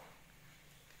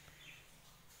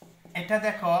এটা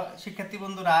দেখো শিক্ষার্থী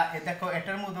বন্ধুরা, দেখো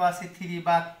এটার মধ্যে আছে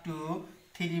 3/2।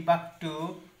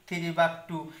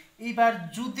 এবার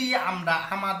যদি আমরা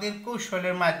আমাদের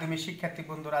কৌশলের মাধ্যমে শিক্ষার্থী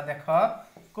বন্ধুরা দেখো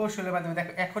কৌশলের মাধ্যমে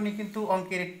দেখো এখনই কিন্তু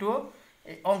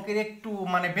অঙ্কের একটু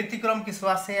মানে ব্যতিক্রম কিছু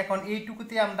আছে। এখন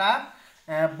এইটুকুতে আমরা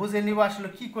বুঝে নিব আসলে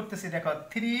কি করতেছি। দেখো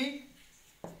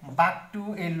 3/2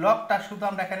 এই লগটা শুধু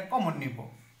আমরা এখানে কমন নিব।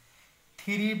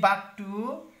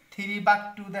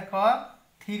 3/2 দেখো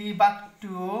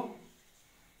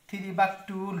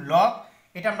 3/2 লগ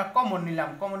এটা আমরা কমন নিলাম।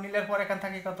 কমন নিলে পর এখান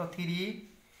থেকে কত 3,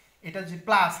 এটা যে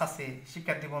প্লাস আছে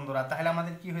শিক্ষার্থী বন্ধুরা, তাহলে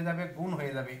আমাদের কি হয়ে যাবে, গুণ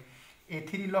হয়ে যাবে। এই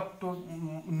 3 লগ তো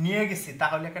নিয়ে গেছি,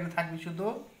 তাহলে এখানে থাকবে শুধু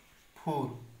 4।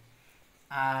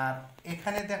 আর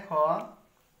এখানে দেখো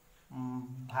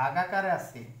ভাগাকারে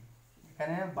আছে,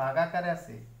 এখানে ভাগাকারে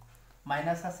আছে,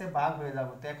 মাইনাস আছে ভাগ হয়ে যাব,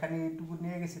 তো এখানে এইটুকু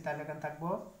নিয়ে গেছি, তাহলে এখানে থাকবো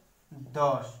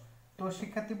 10। তো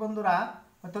শিক্ষার্থী বন্ধুরা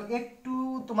তো একটু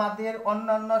তোমাদের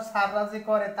অন্যান্য স্যাররা যে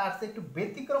করে তার চেয়ে একটু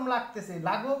ব্যতিক্রম লাগতেছে,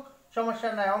 লাগুক সমস্যা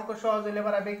নাই, অঙ্ক সহজ হলে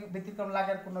এবার ব্যতিক্রম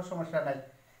লাগার কোনো সমস্যা নাই।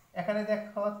 এখানে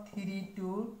দেখো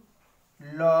 3/2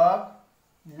 লগ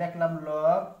লিখলাম,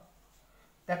 লগ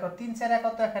দেখো 3 4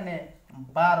 কত এখানে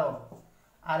 12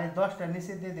 আর এই 10টা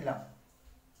নিচে দিয়ে দিলাম।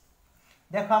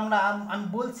 দেখো আমি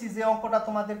বলছি যে অঙ্কটা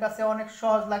তোমাদের কাছে অনেক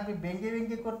সহজ লাগবে, ভেঙে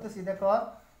ভেঙে করতেছি। দেখো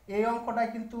এই অঙ্কটা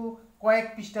কিন্তু কয়েক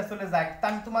পৃষ্ঠা চলে যায়, তা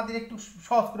আমি তোমাদের একটু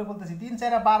সহজ করে বলতেছি। 3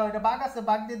 4 12 এটা ভাগ আছে,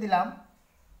 ভাগ দিয়ে দিলাম।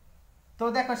 তো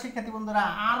দেখো শিক্ষার্থী বন্ধুরা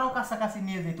আরো কাছাকাছি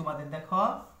নিয়ে যাই তোমাদের, দেখো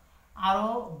আরো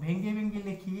ভেঙে ভেঙে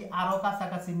লিখি, আরো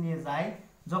কাছাকাছি নিয়ে যাই।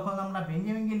 যখন আমরা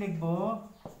ভেঙে ভেঙে লিখবো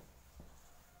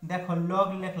দেখো লগ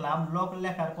লিখলাম, লগ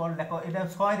লেখার পর দেখো এটা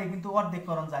 6 রে কিন্তু অর্ধেক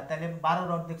করণ যায়, তাহলে 12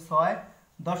 এর অর্ধেক 6,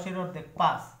 10 এর অর্ধেক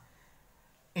 5,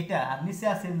 এটা আর নিচে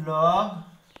আছে লগ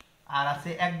আর আছে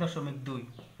 1.2।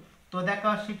 তো দেখো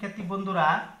শিক্ষার্থী বন্ধুরা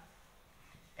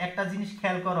একটা জিনিস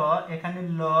খেয়াল করো, এখানে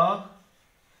লগ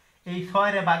এই 6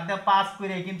 রে ভাগ দিয়ে 5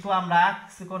 করে কিন্তু আমরা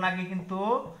কিছুক্ষণ আগে কিন্তু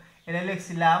এটা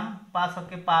লিখছিলাম 5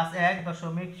 হকে 5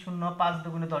 1.05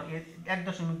 দুগুণে 10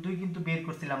 1.2 কিন্তু বের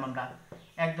করছিলাম আমরা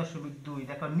 1.2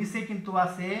 দেখো নিচে কিন্তু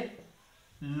আছে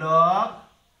লগ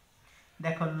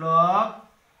দেখো লগ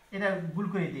এটা ভুল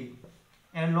করে দিই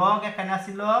লগ এখানে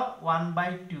আছিল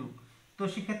 1/2 তো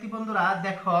শিক্ষার্থী বন্ধুরা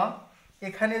দেখো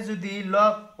এখানে যদি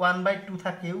লগ 1/2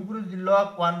 থাকে উপরে যদি লগ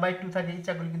 1/2 থাকে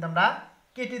ইচ্ছাগুলো কিন্তু আমরা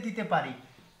কেটে দিতে পারি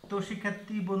তো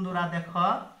শিক্ষার্থী বন্ধুরা দেখো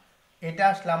এটা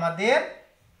আসলে আমাদের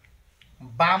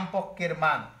বাম পক্ষের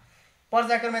মান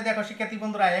পর্যায়ক্রমে দেখো শিক্ষার্থী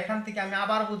বন্ধুরা এখান থেকে আমি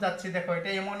আবার বুঝাচ্ছি দেখো এটা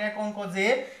এমন এক অঙ্ক যে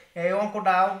এই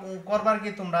অঙ্কটা করবার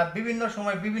গিয়ে তোমরা বিভিন্ন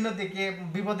সময় বিভিন্ন দিকে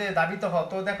বিপদে ধাবিত হও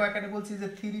তো দেখো এখানে বলছি যে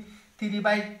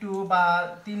 3/2 বা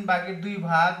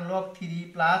 3/2 log 3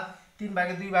 plus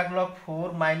 3/2 log 4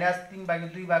 minus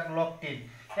 3/2 log 10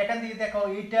 এখান থেকে দেখো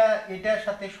এটার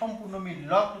সাথে সম্পূর্ণ মিল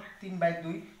লগ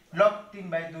 3/2 লগ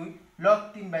 3/2 লগ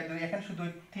 3/2 এখানে শুধু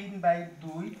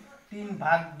 3/2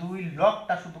 3/2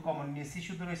 লগটা শুধু কমন নিয়েছি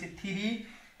শুধু রয়েছে 3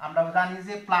 আমরা জানি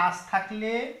যে প্লাস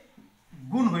থাকলে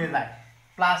গুণ হয়ে যায়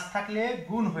প্লাস থাকলে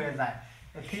গুণ হয়ে যায়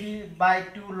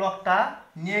 3/2 লগটা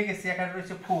নিয়ে গেছি এখানে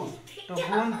রয়েছে 4 তো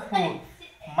গুণ 4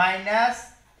 মাইনাস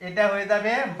এটা হয়ে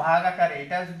যাবে ভাগ আকারে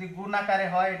এটা যদি গুণ আকারে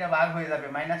হয় এটা ভাগ হয়ে যাবে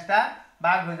মাইনাসটা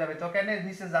ভাগ হয়ে যাবে তো এখানে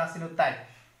নিচে যা ছিল তাই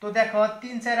তো দেখো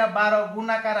 3 4 12 গুণ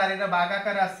আকার আর এটা ভাগ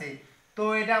আকার আছে তো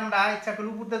এটা আমরা ইচ্ছা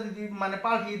করলে উপরটা যদি মানে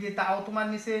পাল্টিয়ে দিই তাও তোমার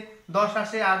নিচে 10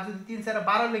 আসে আর যদি 3 4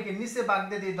 12 লিখে নিচে ভাগ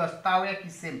দিয়ে দিই 10 তাও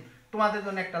একই সেম তোমাদের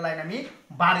জন্য একটা লাইন আমি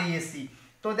বাড়িয়েছি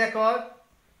তো দেখো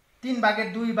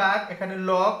 3/2 ভাগ এখানে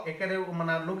লগ এখানে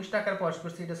মানে লঘিষ্ঠ আকারে প্রকাশ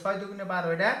করছি এটা 6 দুগুণে 12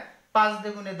 এটা 5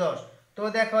 দুগুণে 10 তো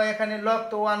দেখো এখানে লগ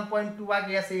তো 1.2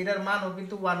 আগে আছে এটার মানও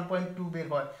কিন্তু 1.2 বের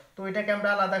হয় তো এটাকে আমরা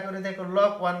আলাদা করে দেখো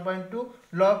লগ 1.2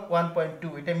 লগ 1.2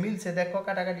 এটা মিলছে দেখো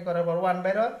কাটাকাটি করার পর 1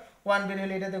 বের হয় 1 বের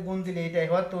হলে এটাতে গুণ দিলে এটাই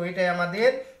হয় তো এটাই আমাদের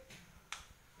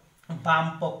বাম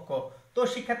পক্ষ তো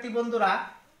শিক্ষার্থী বন্ধুরা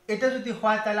এটা যদি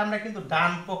হয় তাহলে আমরা কিন্তু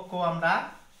ডান পক্ষ আমরা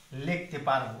লিখতে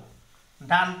পারবো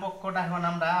ডান পক্ষটা এখন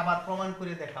আমরা আবার প্রমাণ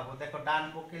করে দেখাবো দেখো ডান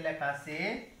পক্ষে লেখা আছে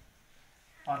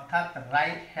অর্থাৎ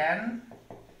রাইট হ্যান্ড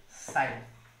সাইড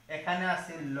এখানে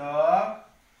আছে লগ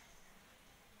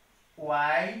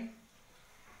y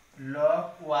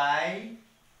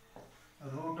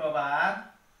রুট ওভার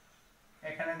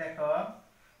এখানে দেখো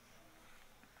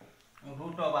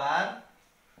রুট ওভার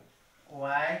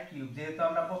y কিউব যেহেতু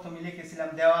আমরা প্রথমে লিখেছিলাম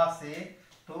দেওয়া আছে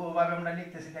তো ওভাবে আমরা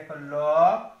লিখতেছি দেখো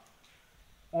লগ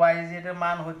y এর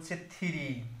মান হচ্ছে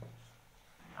 3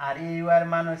 আর এই y এর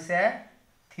মান হচ্ছে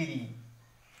 3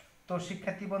 তো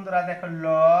শিক্ষার্থী বন্ধুরা দেখো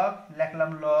লগ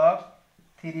লিখলাম লগ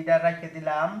 3 টা রেখে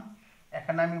দিলাম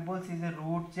এখন আমি বলছি যে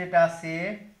রুট যেটা আছে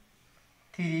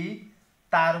 3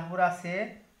 তার উপর আছে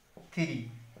 3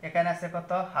 এখানে আছে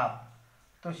কত হাফ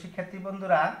তো শিক্ষার্থী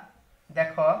বন্ধুরা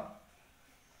দেখো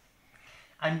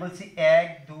আমি বলছি 1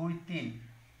 2 3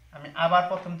 আমি আবার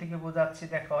প্রথম থেকে বোঝাচ্ছি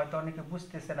দেখো হয়তো অনেকে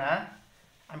বুঝতেছে না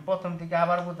আমি প্রথম থেকে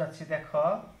আবার বোঝাচ্ছি দেখো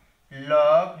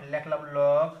লগ লিখলাম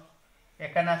লগ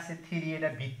এখানে আছে 3 এটা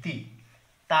ভিত্তি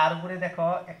তার উপরে দেখো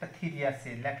একটা 3 আছে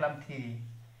লিখলাম 3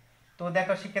 তো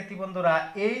দেখো শিক্ষার্থী বন্ধুরা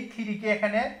এই 3 কে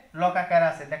এখানে লগ আকার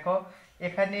আছে দেখো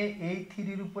এখানে এই 3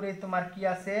 এর উপরে তোমার কি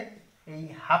আছে এই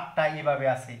হাফটা এইভাবে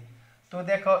আছে তো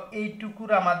দেখো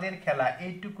এইটুকুর আমাদের খেলা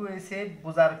এইটুকু এসে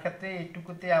বোঝার ক্ষেত্রে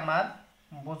এইটুকুতে আমার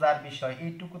বোঝার বিষয়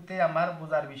এইটুকুতে আমার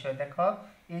বোঝার বিষয় দেখো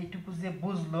এইটুকু যে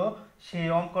বুঝলো সেই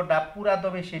অঙ্কটা পুরা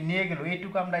দমে সে নিয়ে গেল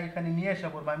এইটুকু আমরা এখানে নিয়ে এসে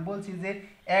পড়বো আমি বলছি যে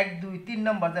 1 2 3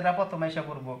 নম্বর যেটা প্রথমে এসে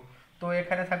পড়বো তো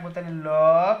এখানে থাকবো তাহলে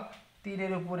লগ 3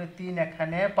 এর উপরে 3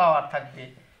 এখানে পাওয়ার থাকবে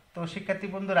তো শিক্ষার্থী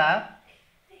বন্ধুরা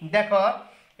দেখো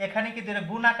এখানে কিন্তু এটা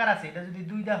গুণ আকার আছে এটা যদি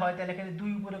 2টা হয় তাহলে এখানে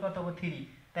 2 উপরে কত হবে 3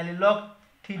 তাহলে লগ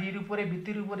 3 এর উপরে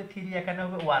ভিত্তির উপরে 3 এখানে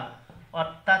হবে 1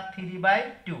 অর্থাৎ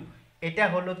 3/2 এটা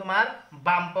হলো তোমার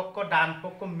বাম পক্ষ ডান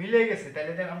পক্ষ মিলে গেছে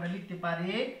তাহলে দেখো আমরা লিখতে পারি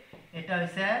এটা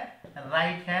হচ্ছে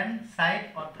রাইট হ্যান্ড সাইড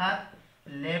অর্থাৎ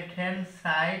লেফট হ্যান্ড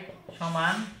সাইড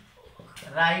সমান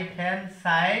রাইট হ্যান্ড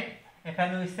সাইড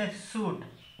এখানে হচ্ছে শুড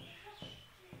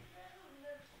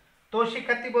তো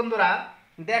শিক্ষার্থী বন্ধুরা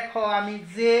দেখো আমি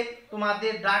যে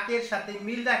তোমাদের ডাকের সাথে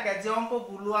মিল রাখা যে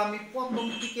অঙ্কগুলো আমি প্রথম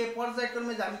থেকে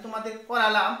পর্যায়ক্রমে আমি তোমাদের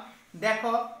করালাম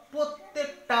দেখো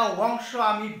প্রত্যেকটা অংশ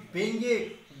আমি ভেঙে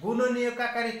গুণনীয়ক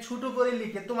আকারে ছোট করে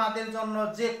লিখে তোমাদের জন্য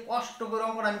যে কষ্ট করে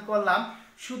অঙ্কটা আমি করলাম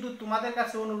শুধু তোমাদের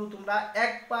কাছে অনুরোধ তোমরা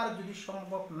একবার যদি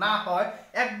সম্ভব না হয়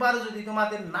একবার যদি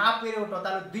তোমাদের না পেরে ওঠো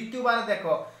তাহলে দ্বিতীয়বার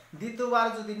দেখো দ্বিতীয়বার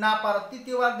যদি না পারো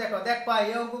তৃতীয়বার দেখো দেখবা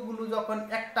এই অঙ্কগুলো যখন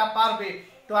একটা পারবে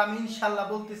তো আমি ইনশাআল্লাহ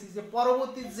বলতেছি যে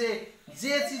পরবর্তী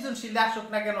যে সৃজনশীল আসুক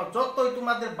না কেন যতই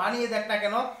তোমাদের বানিয়ে দেখ না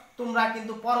কেন তোমরা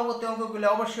কিন্তু পরবর্তী অঙ্কগুলো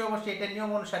অবশ্যই এটা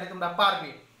নিয়ম অনুসারে তোমরা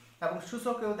পারবে এবং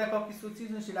সূচকেও দেখো কিছু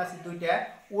সৃজনশীল আছে দুইটা,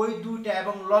 ওই দুইটা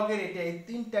এবং লগের এটা, এই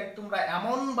তিনটা তোমরা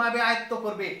এমন ভাবে আয়ত্ত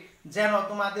করবে যেন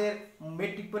তোমাদের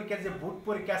মেট্রিক পরীক্ষার যে বোর্ড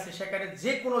পরীক্ষা আছে সেখানে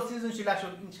যে কোনো সৃজনশীল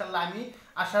আসুক ইনশাল্লাহ আমি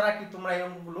আশা রাখি তোমরা এই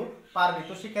অঙ্কগুলো পারবে।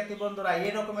 তো শিক্ষার্থী বন্ধুরা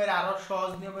এই রকমের আরো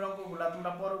সহজ নিয়মের অঙ্কগুলো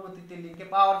তোমরা পরবর্তীতে লিঙ্কে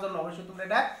পাওয়ার জন্য অবশ্যই তোমরা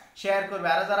এটা শেয়ার করবে।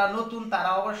 আর যারা নতুন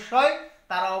তারা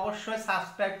অবশ্যই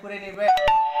সাবস্ক্রাইব করে নেবে,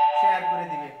 শেয়ার করে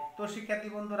দিবে। তো শিক্ষার্থী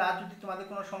বন্ধুরা যদি তোমাদের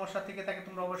কোনো সমস্যা থেকে থাকে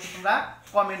তোমরা অবশ্যই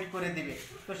কমেন্ট করে দিবে।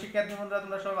 তো শিক্ষার্থী বন্ধুরা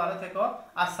তোমরা সবাই ভালো থেকো,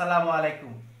 আসসালামু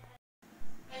আলাইকুম।